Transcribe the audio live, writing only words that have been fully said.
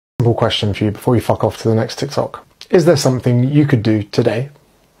Simple question for you before you fuck off to the next TikTok. Is there something you could do today,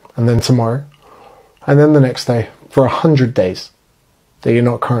 and then tomorrow, and then the next day, for 100 days, that you're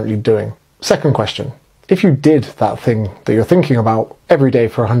not currently doing? Second question. If you did that thing that you're thinking about every day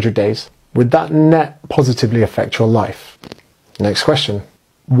for 100 days, would that net positively affect your life? Next question.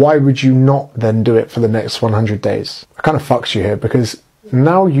 Why would you not then do it for the next 100 days? I kind of fucked you here because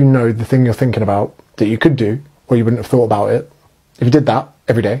now you know the thing you're thinking about that you could do, or you wouldn't have thought about it. If you did that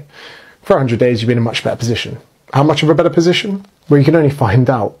every day, for 100 days, you'd be in a much better position. How much of a better position? Well, you can only find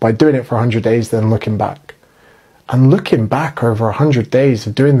out by doing it for 100 days, then looking back. And looking back over 100 days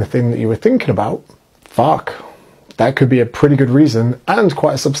of doing the thing that you were thinking about, fuck, that could be a pretty good reason and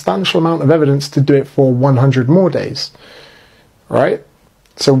quite a substantial amount of evidence to do it for 100 more days, right?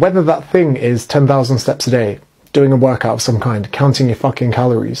 So whether that thing is 10,000 steps a day, doing a workout of some kind, counting your fucking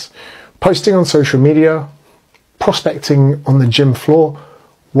calories, posting on social media, prospecting on the gym floor,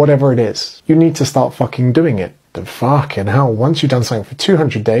 whatever it is, you need to start fucking doing it. But fucking hell, once you've done something for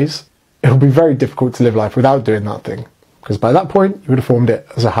 200 days, it'll be very difficult to live life without doing that thing. Because by that point, you would have formed it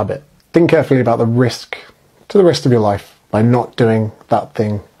as a habit. Think carefully about the risk to the rest of your life by not doing that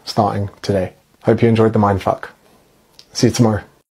thing starting today. Hope you enjoyed the mindfuck. See you tomorrow.